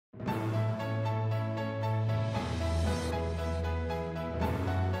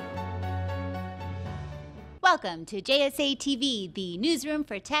Welcome to JSA TV, the newsroom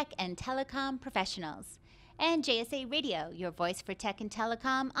for tech and telecom professionals, and JSA Radio, your voice for tech and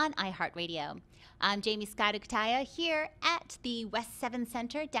telecom on iHeartRadio. I'm Jamie Scottukataya here at the West 7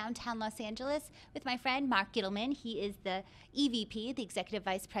 Center, downtown Los Angeles, with my friend Mark Gittleman. He is the EVP, the Executive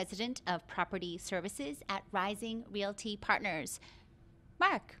Vice President of Property Services at Rising Realty Partners.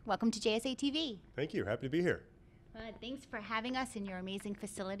 Mark, welcome to JSA TV. Thank you. Happy to be here. Thanks for having us in your amazing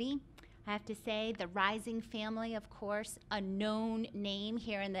facility. I have to say, the Rising family, of course, a known name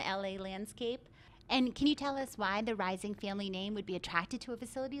here in the LA landscape. And can you tell us why the Rising family name would be attracted to a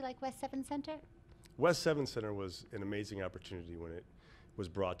facility like West 7 Center? West 7 Center was an amazing opportunity when it was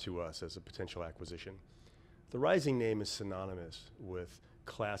brought to us as a potential acquisition. The Rising name is synonymous with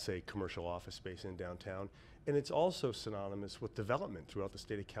Class A commercial office space in downtown, and it's also synonymous with development throughout the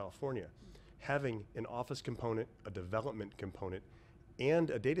state of California. Having an office component, a development component,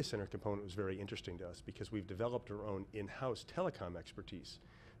 and a data center component was very interesting to us because we've developed our own in-house telecom expertise.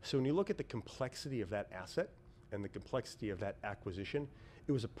 So when you look at the complexity of that asset and the complexity of that acquisition,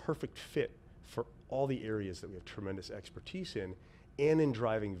 it was a perfect fit for all the areas that we have tremendous expertise in and in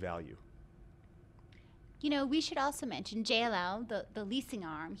driving value. You know, we should also mention JLL, the leasing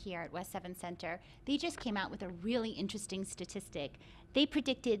arm here at West 7 Center. They just came out with a really interesting statistic. They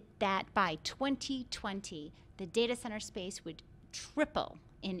predicted that by 2020, the data center space would triple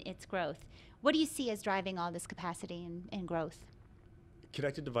in its growth. What do you see as driving all this capacity and growth?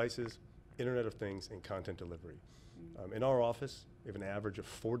 Connected devices, Internet of Things, and content delivery. In our office, we have an average of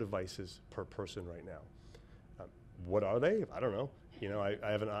 4 devices per person right now. What are they? I don't know. You know, I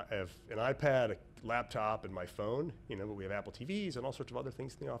have an iPad, a laptop, and my phone, you know, but we have Apple TVs and all sorts of other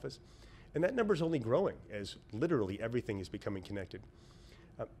things in the office. And that number's only growing as literally everything is becoming connected.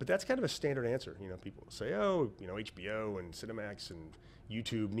 But that's kind of a standard answer. You know, people say, oh, you know, HBO and Cinemax and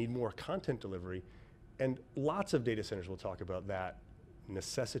YouTube need more content delivery. And lots of data centers will talk about that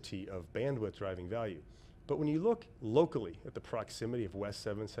necessity of bandwidth driving value. But when you look locally at the proximity of West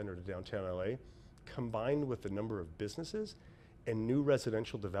 7 Center to downtown LA, combined with the number of businesses and new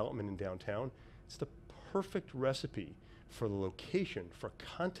residential development in downtown, it's the perfect recipe for the location for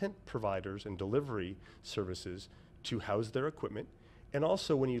content providers and delivery services to house their equipment. And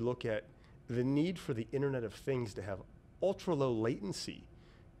also when you look at the need for the Internet of Things to have ultra low latency,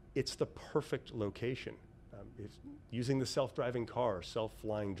 it's the perfect location. It's using the self-driving car,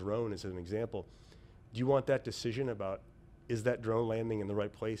 self-flying drone as an example. Do you want that decision about is that drone landing in the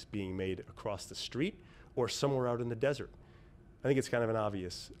right place being made across the street or somewhere out in the desert? I think it's kind of an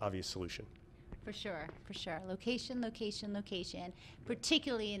obvious solution. For sure, for sure. Location, location, location,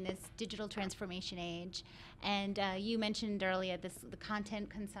 particularly in this digital transformation age. And you mentioned earlier the content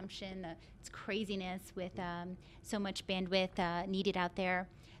consumption, its craziness with so much bandwidth needed out there.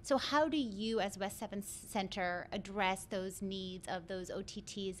 So how do you, as West 7 Center, address those needs of those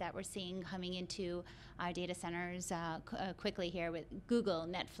OTTs that we're seeing coming into our data centers quickly here with Google,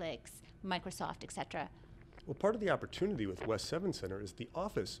 Netflix, Microsoft, et cetera? Well, part of the opportunity with West 7 Center is the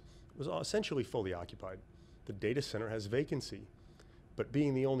office was essentially fully occupied. The data center has vacancy, but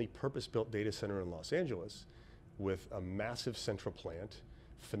being the only purpose-built data center in Los Angeles with a massive central plant,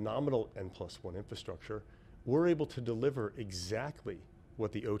 phenomenal N+1 infrastructure, we're able to deliver exactly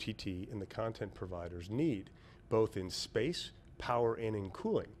what the OTT and the content providers need, both in space, power, and in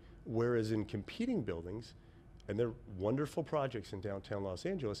cooling. Whereas in competing buildings, and they're wonderful projects in downtown Los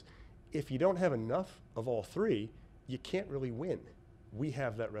Angeles, if you don't have enough of all three, you can't really win. We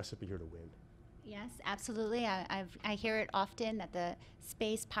have that recipe here to win. Yes, absolutely. I hear it often that the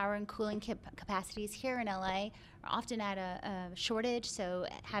space, power, and cooling capacities here in LA are often at a shortage. So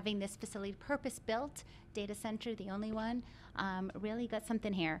having this facility purpose-built data center, the only one, really got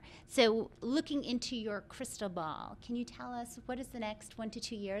something here. So looking into your crystal ball, can you tell us what does the next 1 to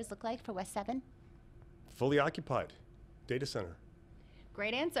 2 years look like for West 7? Fully occupied data center.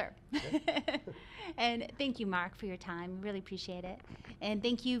 Great answer. Yeah. And thank you, Mark, for your time. Really appreciate it. And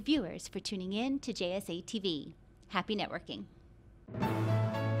thank you, viewers, for tuning in to JSA TV. Happy networking.